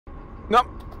Nope.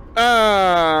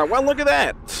 Well, look at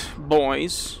that,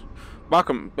 boys.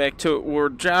 Welcome back to We're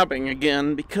Jobbing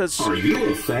again, because... Are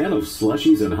you a fan of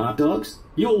slushies and hot dogs?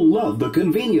 You'll love the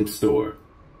convenience store.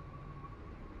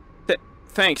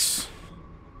 Thanks.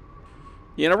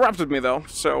 You interrupted me, though,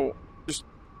 so... just...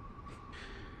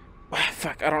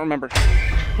 fuck, I don't remember.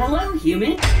 Hello,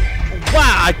 human.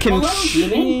 Wow, I can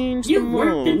change the mode. You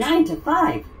worked the 9 to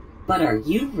 5, but are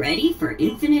you ready for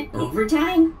infinite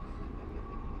overtime?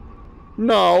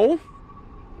 No.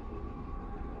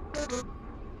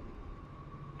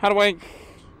 How do I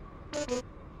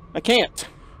can't.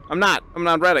 I'm not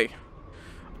ready.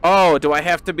 Oh, do I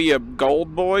have to be a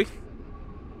gold boy?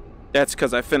 That's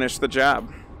because I finished the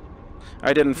job.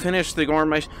 I didn't finish the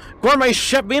gourmet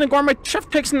chef. Being a gourmet chef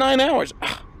takes 9 hours.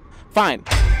 Ugh. Fine.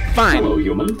 Hello,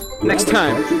 human. Next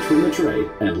time. Grab a cartridge from the tray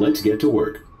and let's get to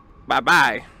work.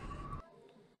 Bye-bye.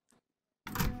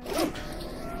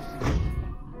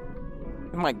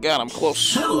 Oh my god, I'm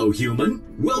close. Hello, human.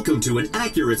 Welcome to an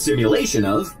accurate simulation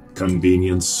of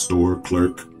convenience store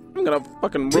clerk. I'm gonna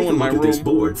fucking Take ruin a my look room. at this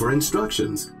board for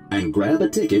instructions and grab a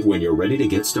ticket when you're ready to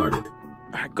get started.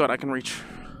 Alright, good, I can reach.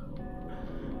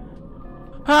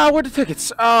 Where are the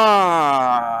tickets?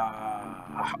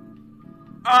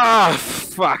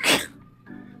 Fuck.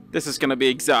 This is gonna be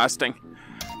exhausting.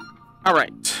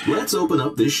 Alright. Let's open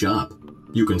up this shop.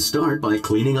 You can start by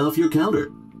cleaning off your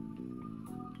counter.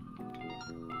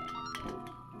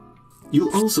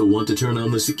 You'll also want to turn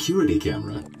on the security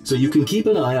camera, so you can keep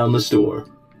an eye on the store.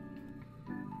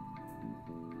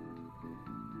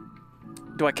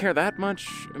 Do I care that much?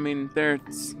 I mean, there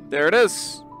it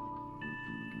is.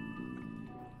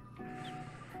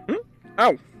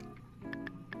 Oh.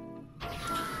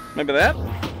 Maybe that?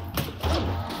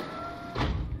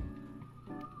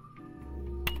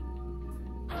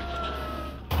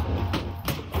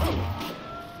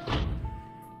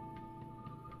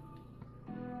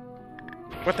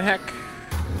 What the heck?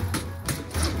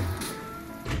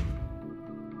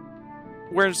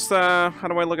 Where's, how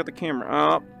do I look at the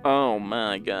camera? Oh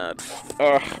my god.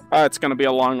 It's gonna be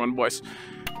a long one, boys.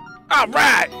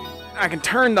 Alright! I can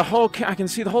turn the whole, I can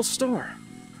see the whole store.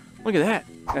 Look at that.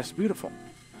 That's beautiful.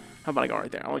 How about I go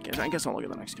right there? I guess I'll look at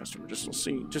the next customer just to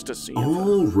see.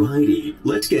 Alrighty,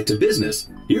 let's get to business.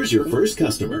 Here's your first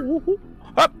customer.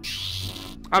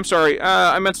 I'm sorry.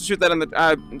 I meant to shoot that in the.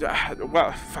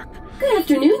 Well, fuck. Good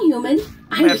afternoon, human.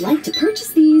 I would like to purchase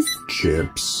these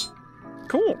Chips.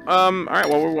 Cool. All right.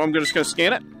 Well, I'm just gonna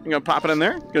scan it. I'm gonna pop it in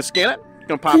there. Gonna scan it.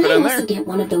 Gonna pop it in there. Can I also get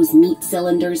one of those meat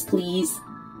cylinders, please?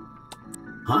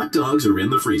 Hot dogs are in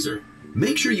the freezer.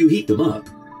 Make sure you heat them up,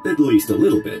 at least a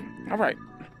little bit. All right.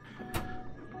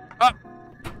 Up.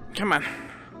 Come on.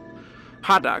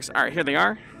 Hot dogs. All right. Here they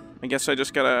are. I guess I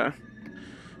just gotta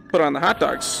put on the hot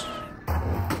dogs.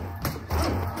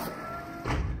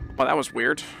 Oh, that was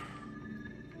weird.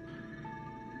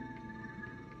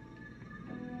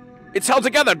 It's held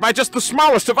together by just the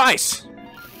smallest device.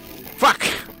 Fuck.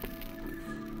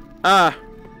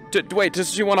 Wait,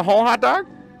 does you want a whole hot dog?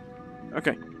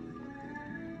 Okay.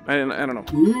 I don't know.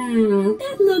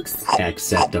 That looks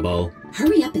acceptable.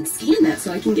 Hurry up and scan that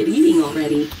so I can get eating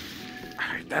already.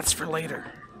 Alright, that's for later.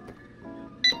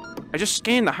 I just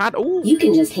scanned the hot. Ooh. You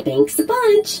can just hit thanks a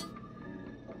bunch.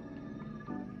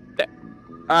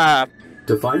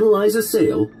 To finalize a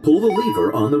sale, pull the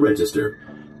lever on the register.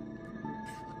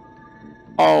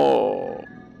 Oh.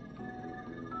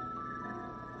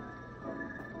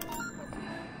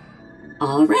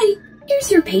 All right,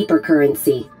 here's your paper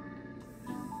currency.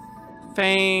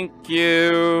 Thank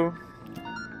you.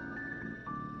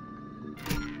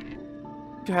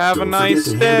 Have a nice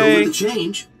Don't forget to day. hand over the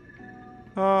change.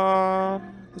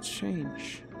 The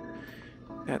change.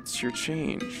 That's your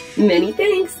change. Many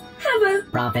thanks. Have a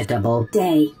profitable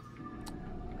day.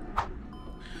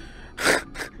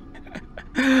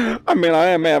 I mean, I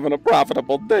am having a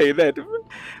profitable day. That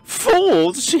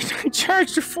fool! She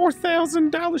charged her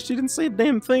 $4,000. She didn't say a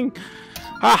damn thing.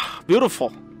 Ah,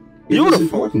 beautiful. It is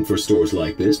important for stores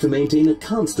like this to maintain a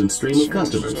constant stream of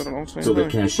customers, so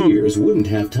that cashiers wouldn't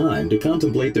have time to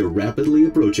contemplate their rapidly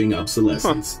approaching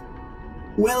obsolescence.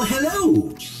 Well,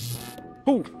 hello!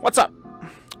 Ooh, what's up?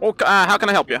 Oh, how can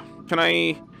I help you? Can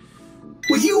I...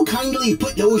 Would you kindly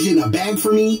put those in a bag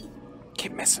for me?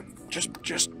 Keep missing.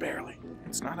 Just barely.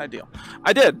 It's not ideal.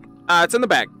 I did. It's in the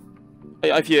bag.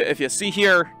 If you see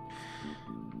here...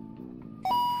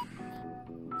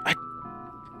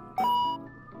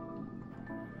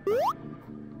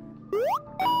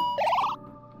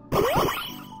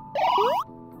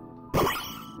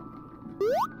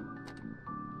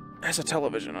 There's a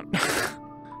television on.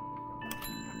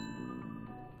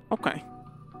 Okay.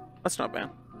 That's not bad.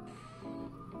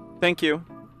 Thank you.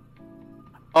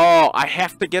 Oh, I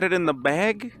have to get it in the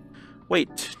bag?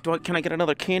 Wait, can I get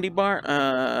another candy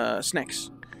bar?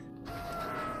 Snacks.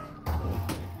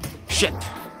 Shit.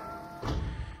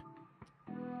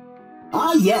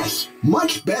 Ah, yes.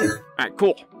 Much better. Alright,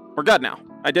 cool. We're good now.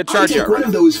 I did charge you. I'll take one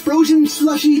of those frozen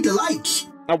slushy delights.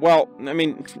 Oh, well, I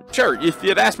mean, sure. If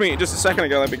you'd asked me just a second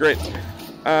ago, that'd be great.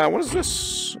 What is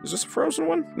this? Is this a frozen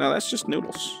one? No, that's just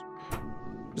noodles.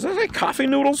 Does that say coffee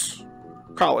noodles?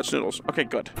 College noodles. Okay,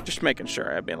 good. Just making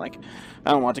sure. I'd be like,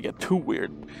 I don't want it to get too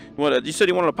weird. What? You said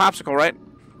you wanted a popsicle, right?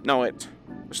 No, wait.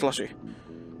 A slushy.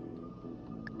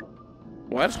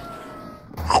 What?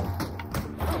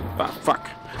 Oh, fuck.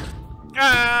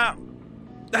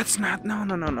 That's not. No.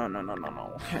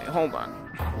 Okay, hold on.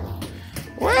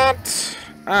 What?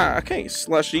 Okay,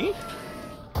 slushy.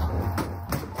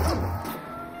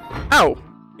 Oh,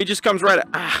 it just comes right.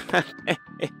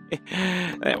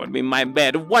 That would be my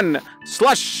bad. One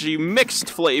slushy mixed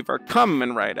flavor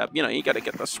coming right up. You know, you gotta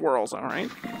get the swirls, all right?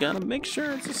 You gotta make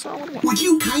sure it's a solid one. Would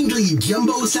you kindly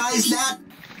jumbo-size that?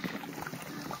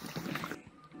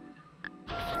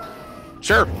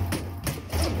 Sure.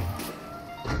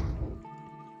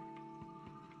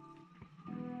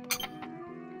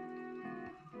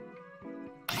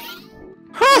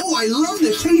 Oh, I love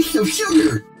the taste of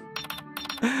sugar.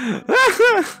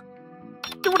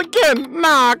 Do it again.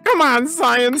 Nah, come on,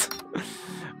 science.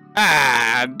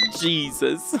 Ah,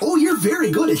 Jesus. Oh, you're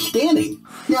very good at standing.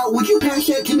 Now, would you pass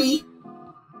that to me?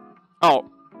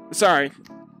 Oh, sorry.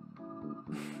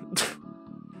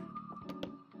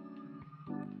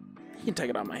 You can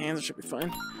take it out of my hands. It should be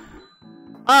fine.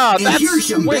 Ah, and that's... here's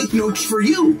some banknotes for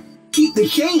you. Keep the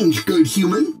change, good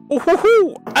human. Ooh, hoo,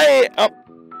 hoo.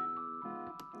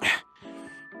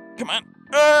 Come on.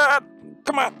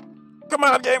 Come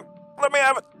on, game. Let me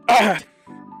have it.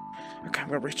 Okay, I'm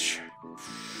gonna reach.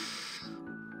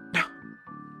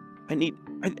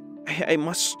 I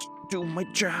must do my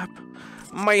job.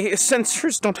 My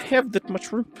sensors don't have that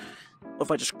much room.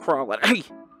 If I just crawl it. Hey!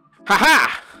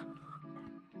 Haha!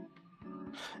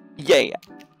 Yeah.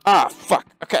 Ah, fuck.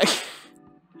 Okay.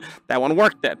 That one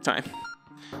worked that time.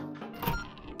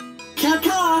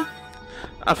 Ta-ta!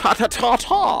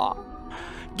 Ta-ta-ta-ta!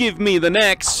 Give me the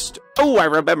next. Oh, I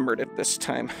remembered it this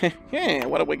time.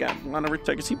 What do we got?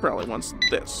 Because he probably wants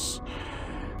this.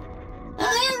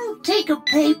 I'll take a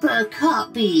paper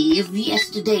copy of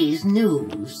yesterday's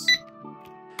news.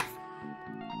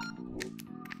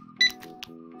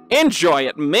 Enjoy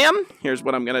it, ma'am. Here's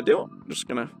what I'm gonna do. I'm just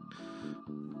gonna...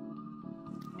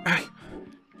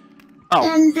 Oh.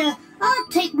 And I'll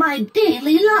take my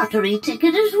daily lottery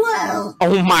ticket as well.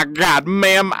 Oh my god,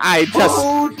 ma'am, I just...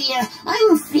 Oh dear,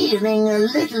 I'm feeling a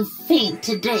little faint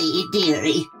today,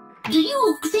 dearie. Do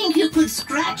you think you could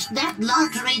scratch that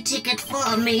lottery ticket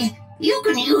for me? You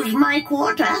can use my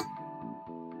quarter.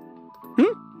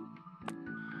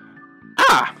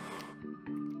 Ah!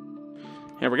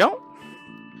 Here we go.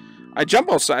 I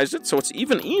jumbo-sized it, so it's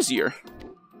even easier.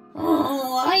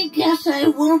 Oh, I guess I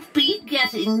won't be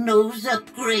getting those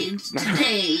upgrades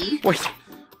today. Wait,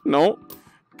 no.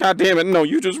 God damn it, no,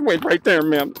 you just wait right there,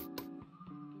 ma'am.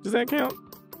 Does that count?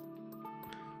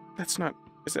 That's not...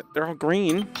 Is it? They're all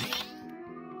green.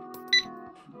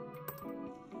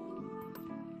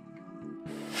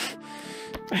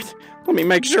 Let me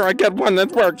make sure I get one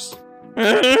that works.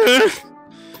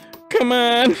 Come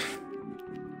on.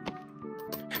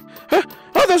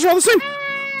 Oh, those are all the same.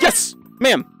 Yes,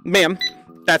 ma'am.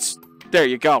 That's... There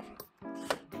you go.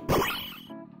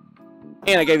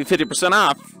 And I gave you 50%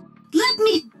 off. Let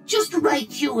me just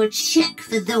write you a check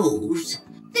for those.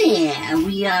 There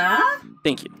we are.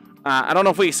 Thank you. I don't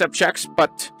know if we accept checks,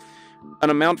 but an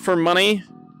amount for money...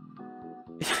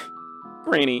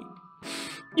 Granny,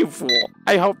 you fool.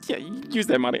 I hope... Yeah, you use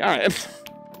that money. All right.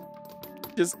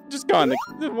 Just go on.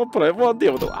 We'll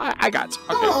deal with it. I got you.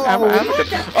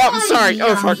 Okay. Oh, I'm sorry.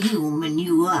 Oh, fuck. Human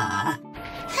you are.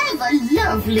 Have a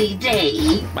lovely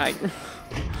day. Bye.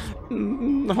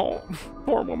 No.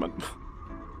 Poor woman.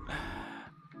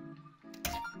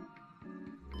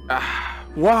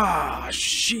 Wow,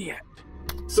 shit.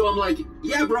 So I'm like,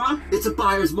 yeah, brah, it's a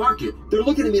buyer's market. They're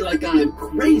looking at me like I'm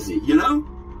crazy, you know?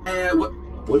 And what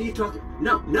are you talking?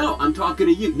 No, I'm talking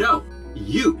to you. No,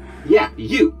 you. Yeah,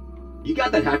 you. You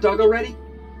got that hot dog already?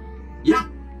 Yeah.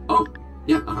 Oh,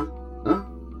 yeah,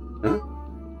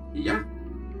 yeah.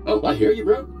 Oh, I hear you,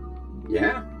 bro.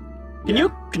 Yeah.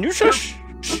 Can you shush? No,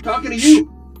 I'm talking to you.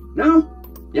 No?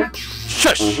 Yeah.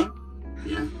 Shush!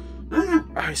 Yeah.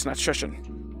 Oh, he's not shushing.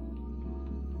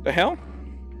 The hell?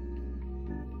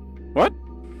 What?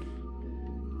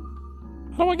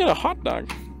 How do I get a hot dog?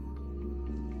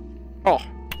 Oh,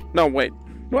 no, wait.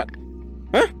 What?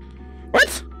 Huh?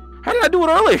 What? How did I do it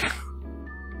earlier?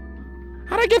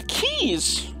 How did I get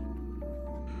keys?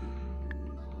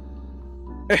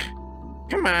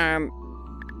 Come on.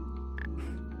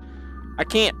 I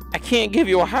can't give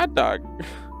you a hot dog.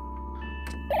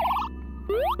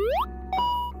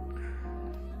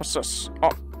 What's this? Oh.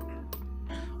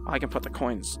 I can put the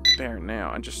coins there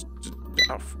now and just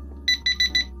oh.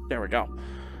 There we go.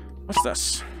 What's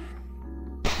this?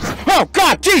 Oh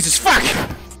God, Jesus, fuck!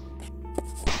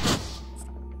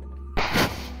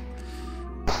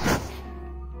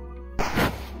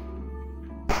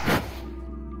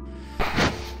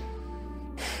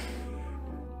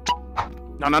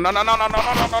 No, no, no, no, no, no, no,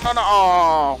 no, no, no, no,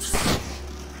 oh.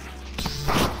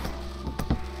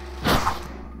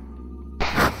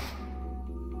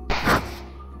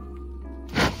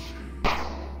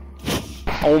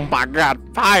 Oh my God,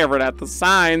 firing at the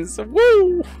signs.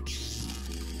 Woo!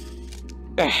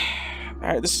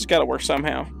 Alright, this has got to work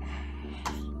somehow.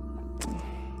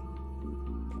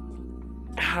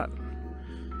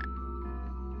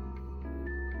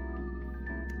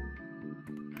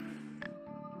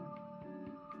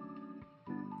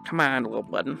 Come on, little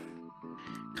button.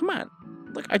 Come on.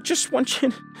 Look, I just want you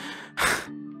to...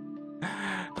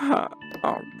 Oh,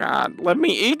 God. Let me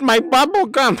eat my bubble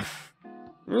gum.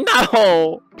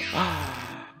 No!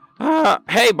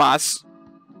 Hey, boss.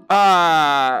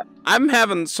 I'm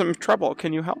having some trouble.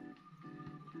 Can you help?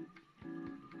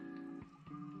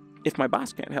 If my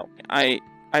boss can't help me, I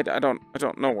don't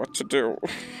know what to do.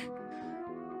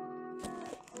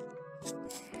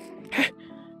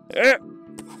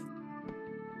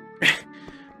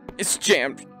 It's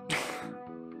jammed.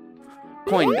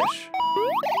 Coin dish.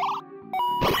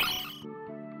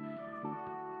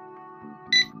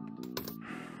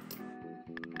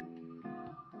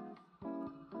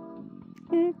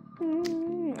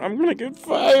 I'm gonna get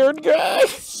fired,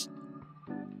 guys.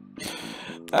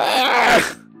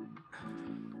 Ah!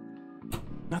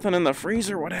 Nothing in the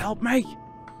freezer would help me.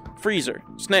 Freezer,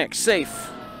 snacks, safe.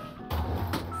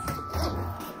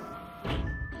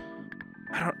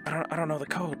 I don't know the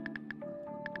code.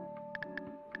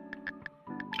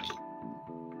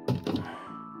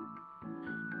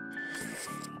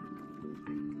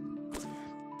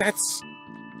 That's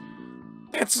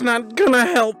not gonna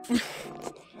help.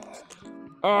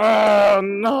 Oh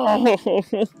no.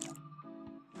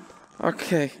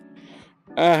 Okay.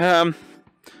 Let's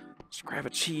grab a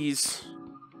cheese.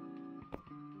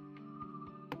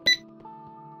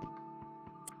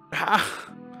 Ah.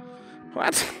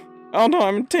 What? Oh no,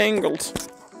 I'm tangled.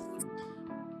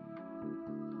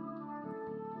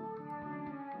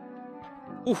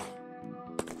 Ooh.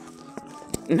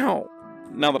 No.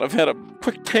 Now that I've had a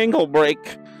quick tangle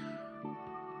break,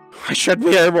 I should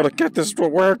be able to get this to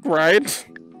work, right?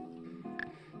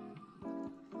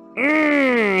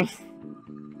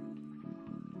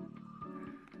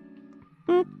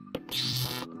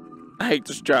 I hate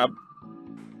this job.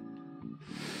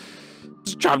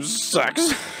 This job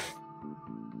sucks.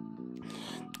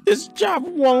 This job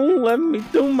won't let me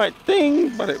do my thing,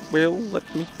 but it will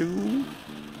let me do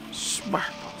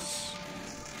sparkles.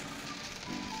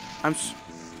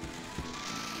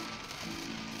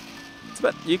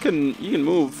 But you can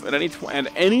move at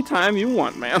any time you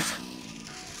want, man.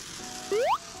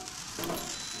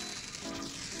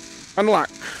 Unlock.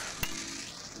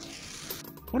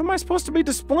 What am I supposed to be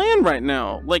displaying right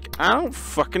now? Like, I don't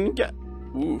fucking get.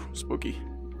 Ooh, spooky.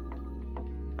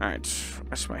 Alright,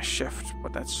 that's my shift,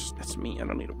 but that's me. I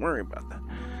don't need to worry about that.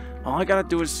 All I gotta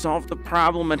do is solve the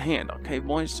problem at hand, okay,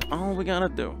 boys? All we gotta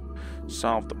do.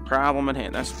 Solve the problem at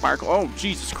hand. That sparkle. Oh,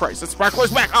 Jesus Christ, that sparkle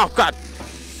is back! Oh, God!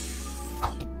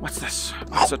 What's this?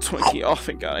 It's a Twinkie. Oh,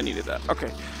 thank God, I needed that.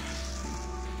 Okay.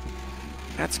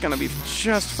 That's gonna be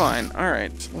just fine.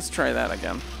 Alright, let's try that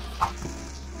again.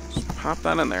 Just pop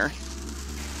that in there.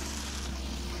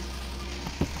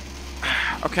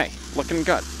 Okay, looking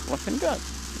good. Looking good.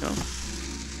 You know?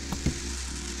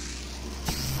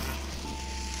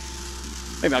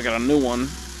 Maybe I'll get a new one.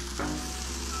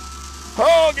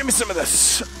 Oh, give me some of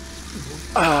this.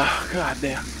 Oh, God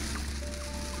damn.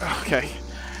 Okay.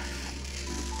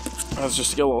 I was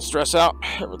just get a little stressed out.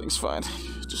 Everything's fine.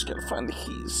 Just gotta find the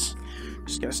keys.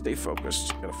 Just gotta stay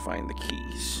focused. Gotta find the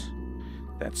keys.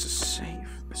 That's a safe.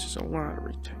 This is a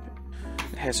lottery ticket.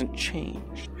 It hasn't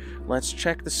changed. Let's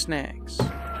check the snacks.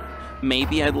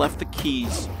 Maybe I left the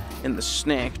keys in the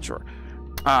snack drawer.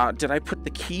 Did I put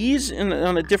the keys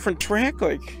on a different track?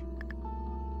 Like, hey,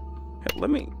 let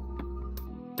me.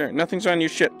 There, nothing's on your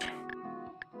shit.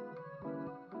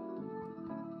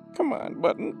 Come on,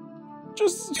 button.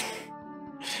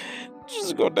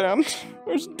 Just go down.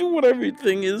 Just do what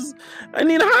everything is. I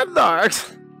need hot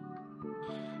dogs.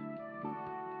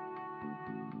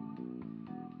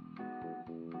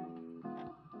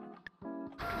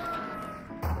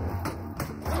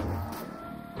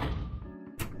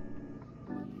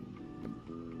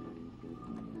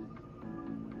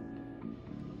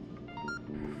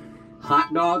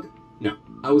 Hot dog? No,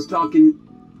 I was talking,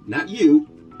 not you.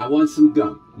 I want some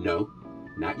gum. No,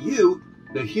 not you,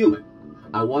 the human.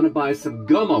 I want to buy some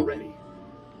gum already.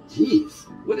 Jeez,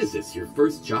 what is this, your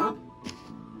first job?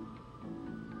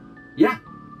 Yeah.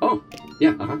 Oh,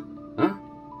 yeah,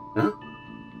 Huh?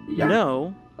 Yeah.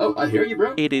 No. Oh, I hear you,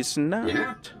 bro. It is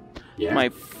not. Yeah. My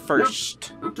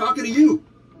first I'm talking to you.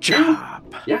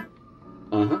 job. Yeah.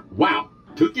 Wow.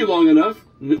 Took you long enough.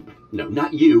 No,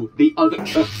 not you. The other.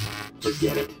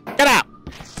 Forget it. Get out!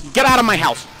 Get out of my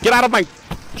house! Get out of my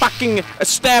fucking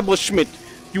establishment!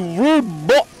 You rude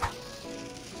boy!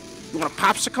 You want a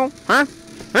popsicle? Huh?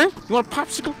 Huh? You want a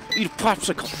popsicle? Eat a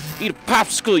popsicle. Eat a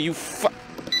popsicle, you fuck.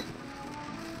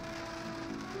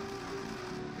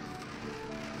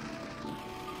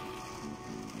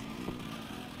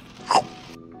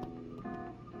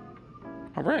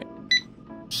 All right.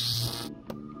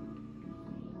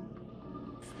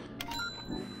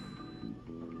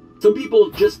 Some people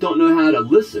just don't know how to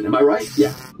listen. Am I right?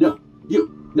 Yeah. No.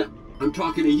 You. No. I'm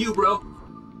talking to you, bro.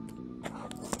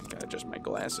 Gotta adjust my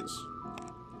glasses.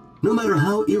 No matter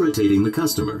how irritating the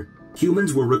customer,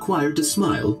 humans were required to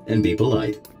smile and be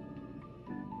polite.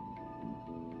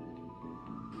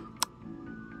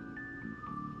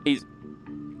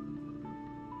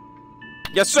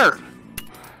 Yes, sir.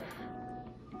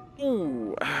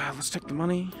 Ooh, let's take the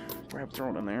money. Grab,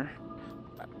 throw it in there.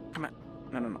 Come on.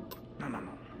 No.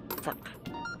 Fuck.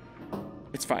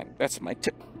 It's fine. That's my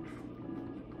tip.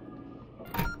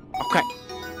 Okay.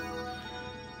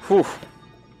 Whew.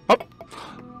 Up.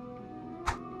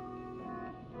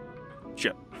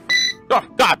 Shit. Oh,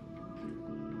 God!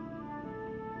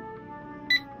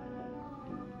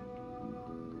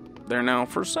 They're now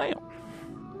for sale.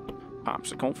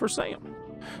 Popsicle for sale.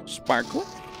 Sparkler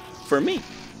for me.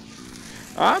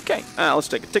 Okay, let's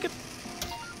take a ticket.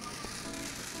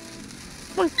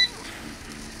 Come on.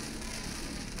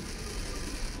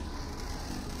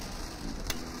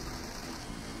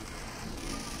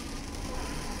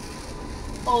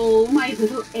 Oh, my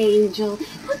little angel.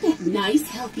 Put that nice,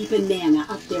 healthy banana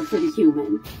up there for the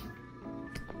human.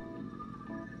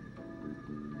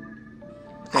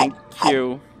 Thank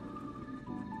you.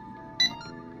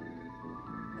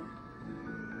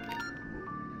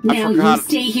 Now you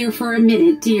stay here for a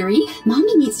minute, dearie.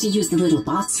 Mommy needs to use the little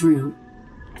box room.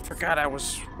 I forgot I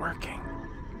was working.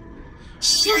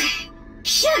 Sugar!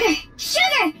 Sugar!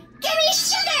 Sugar! Give me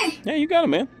sugar! Yeah, you got it,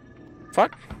 man.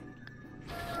 Fuck.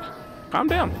 Calm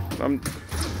down.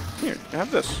 Here,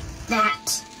 have this.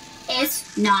 That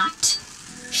is not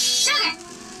sugar!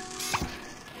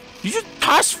 You just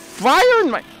tossed fire in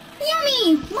my...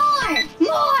 Yummy! More!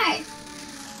 More!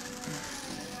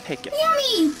 Take it.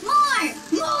 Yummy! More!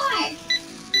 More!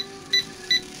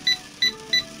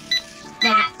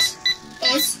 That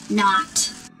is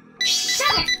not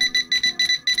sugar!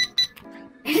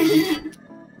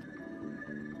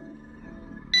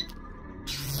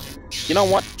 You know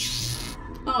what?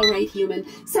 All right, human.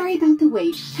 Sorry about the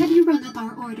wait. Have you rung up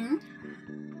our order?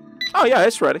 Oh, yeah,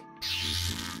 it's ready.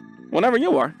 Whenever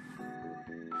you are.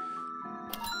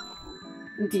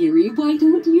 Dearie, why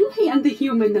don't you hand the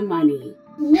human the money?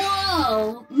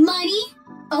 Whoa! Money?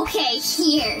 Okay,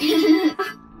 here.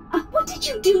 What did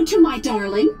you do to my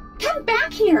darling? Come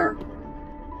back here.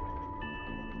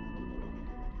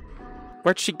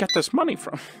 Where'd she get this money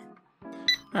from?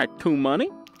 Alright, two money.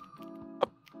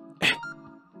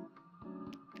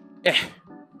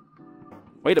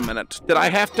 Wait a minute. Did I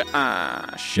have to...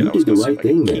 shit. You did the right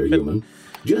thing there, human.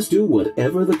 Just do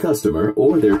whatever the customer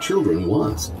or their children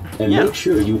wants. And make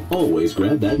sure you always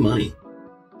grab that money.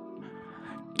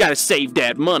 Gotta save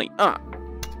that money.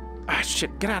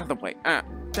 Shit. Get out of the way.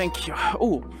 Thank you.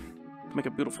 Ooh. Make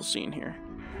a beautiful scene here.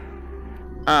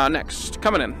 Next.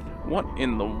 Coming in. What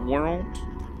in the world?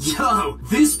 Yo,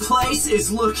 this place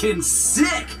is looking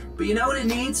sick! But you know what it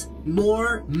needs?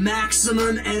 More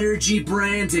maximum energy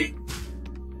branding.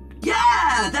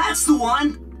 Yeah, that's the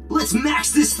one! Let's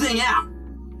max this thing out!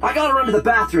 I gotta run to the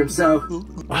bathroom, so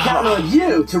I'm counting on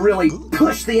you to really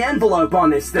push the envelope on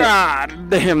this thing. God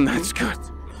damn, that's good.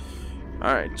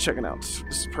 Alright, check it out. This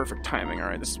is perfect timing,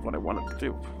 alright? This is what I wanted to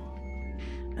do.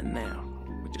 And now,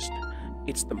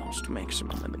 it's the most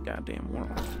maximum in the goddamn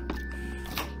world.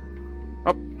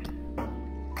 Up.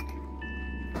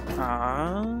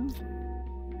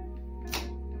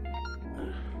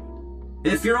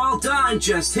 If you're all done,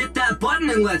 just hit that button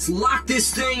and let's lock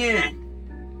this thing in.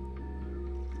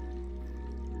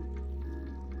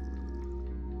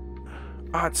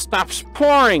 Oh, it stops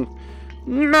pouring.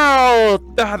 No,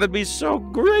 that'd be so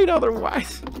great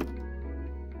otherwise.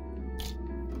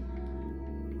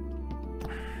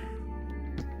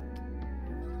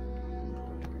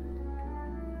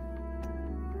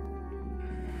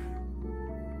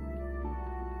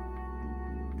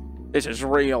 This is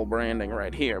real branding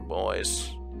right here,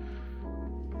 boys.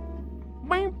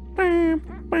 Alright,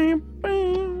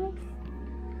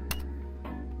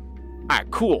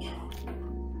 cool.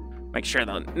 Make sure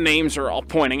the names are all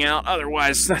pointing out,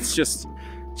 otherwise that's just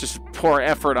poor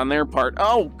effort on their part.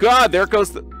 Oh god, there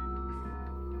goes the...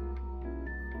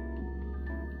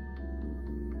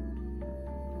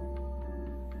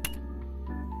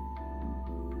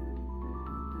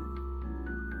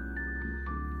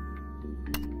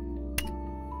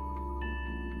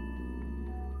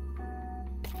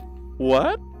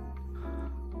 What?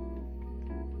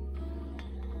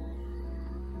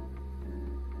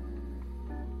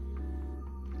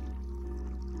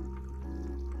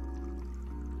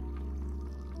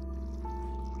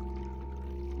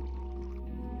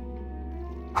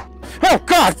 Oh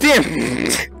god damn!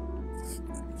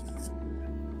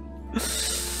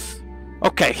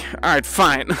 Okay, alright,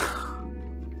 fine.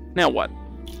 Now what?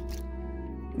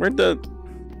 Where'd the...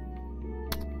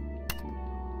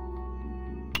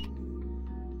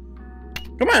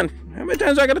 Come on, how many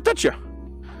times I gotta touch you?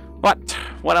 What?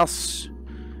 What else?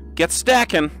 Get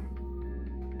stacking.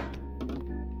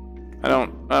 I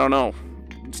don't know.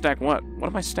 Stack what? What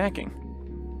am I stacking?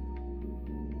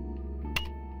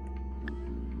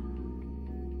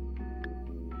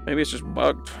 Maybe it's just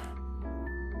bugged.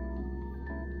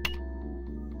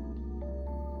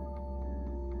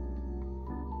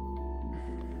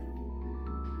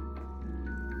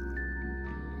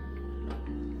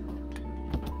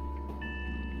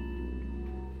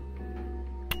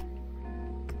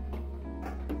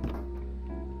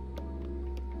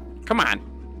 Come on.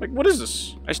 Like, what is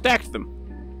this? I stacked them.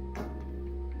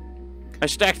 I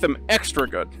stacked them extra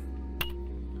good.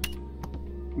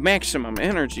 Maximum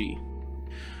energy.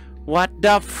 What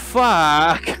the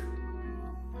fuck?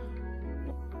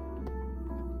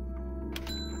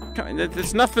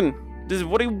 It's nothing.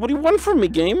 What do you want from me,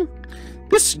 game?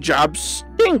 This job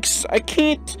stinks. I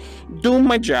can't do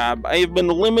my job. I have been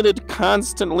limited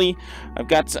constantly. I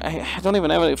don't even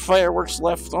have any fireworks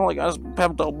left. All I got is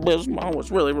Pepto-Bismol,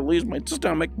 which really relieves my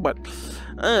stomach, but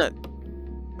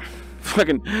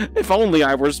fucking, if only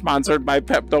I were sponsored by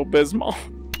Pepto-Bismol.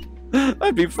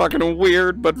 That'd be fucking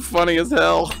weird, but funny as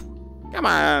hell. Come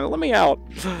on, let me out.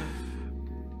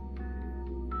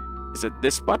 Is it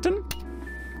this button?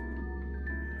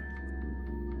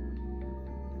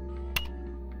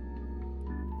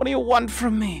 What do you want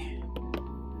from me?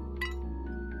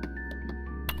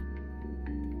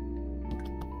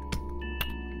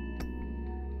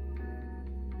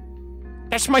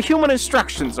 That's my human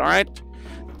instructions, alright?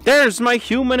 There's my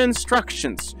human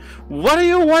instructions. What do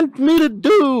you want me to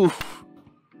do?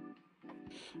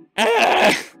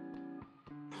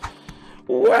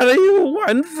 What do you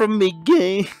want from me,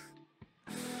 game?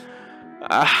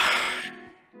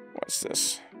 What's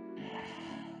this?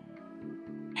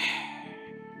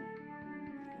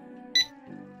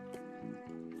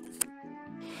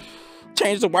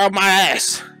 Change the world, my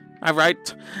ass.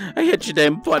 Alright, I hit your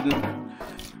damn button.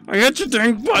 I hit your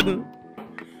dang button.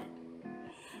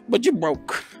 But you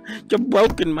broke. You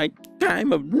broke in my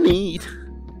time of need.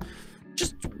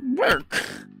 Just work.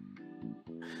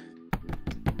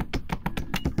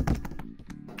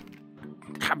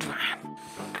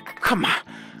 Come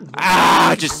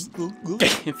on. Just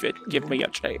give me a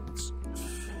chance.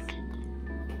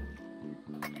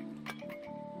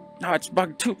 No, it's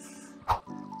bugged too.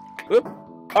 Oop,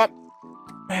 up.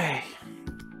 Hey.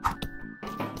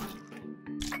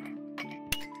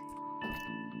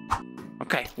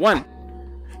 Okay, 1,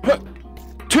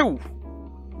 2,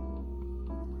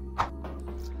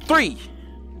 3.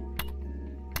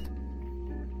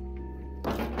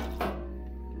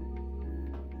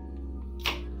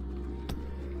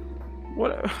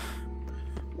 What?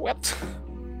 What?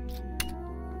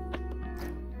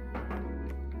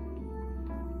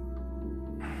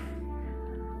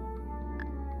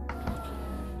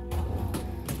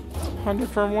 $100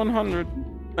 for 100.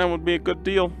 That would be a good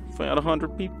deal if I had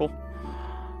 100 people.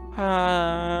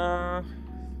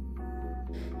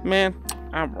 Man,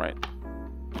 I'm right.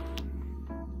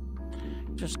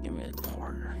 Just give me a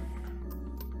quarter.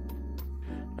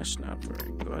 That's not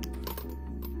very good.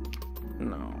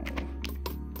 No.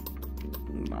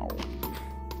 No.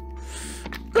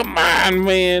 Come on,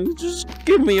 man. Just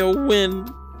give me a win.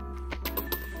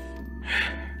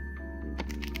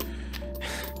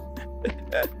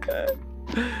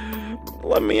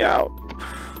 Let me out.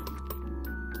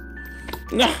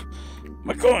 No,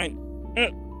 my coin.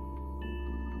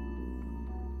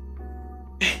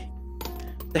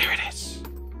 There it is.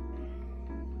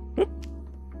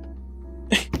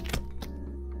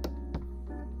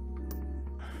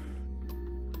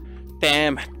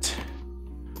 Damn it.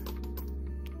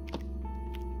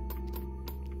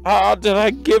 Oh, did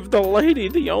I give the lady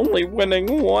the only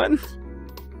winning one?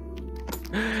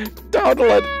 Don't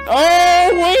let... Oh,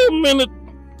 wait a minute.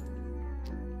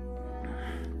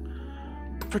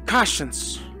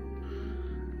 Precautions.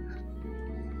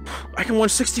 I can win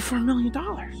 $64 million.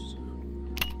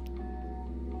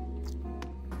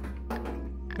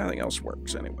 Nothing else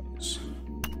works anyways.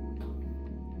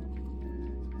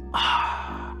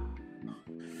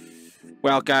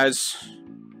 Well, guys,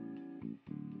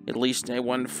 at least I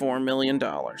won $4 million.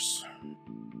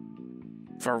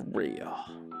 For real.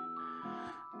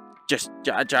 Just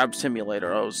Job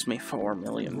Simulator owes me $4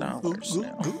 million now.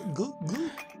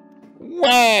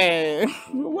 Wow,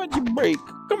 what'd you break?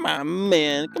 Come on,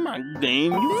 man. Come on,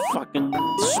 game. You fucking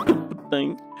stupid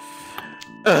thing.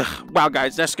 Wow,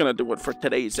 guys, that's gonna do it for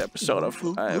today's episode of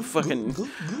fucking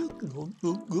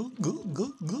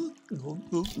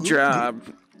job.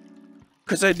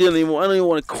 Because I didn't even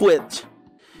want to quit.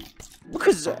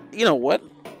 Because, you know what?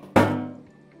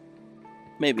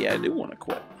 Maybe I do want to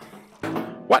quit.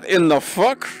 What in the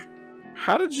fuck?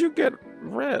 How did you get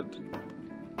red?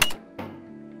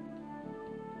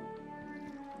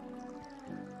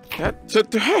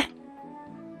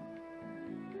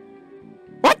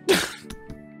 What?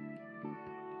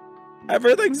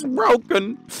 Everything's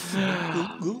broken.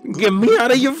 Get me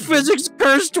out of your physics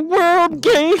cursed world,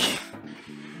 gang.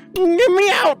 Get me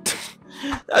out.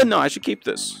 No, I should keep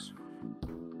this.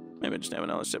 Maybe just have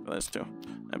another sip of this too.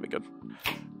 That'd be good.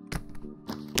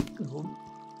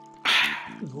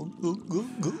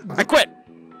 I quit.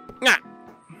 Nah.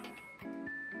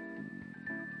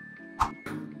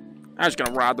 I'm just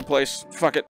gonna rob the place. Fuck it.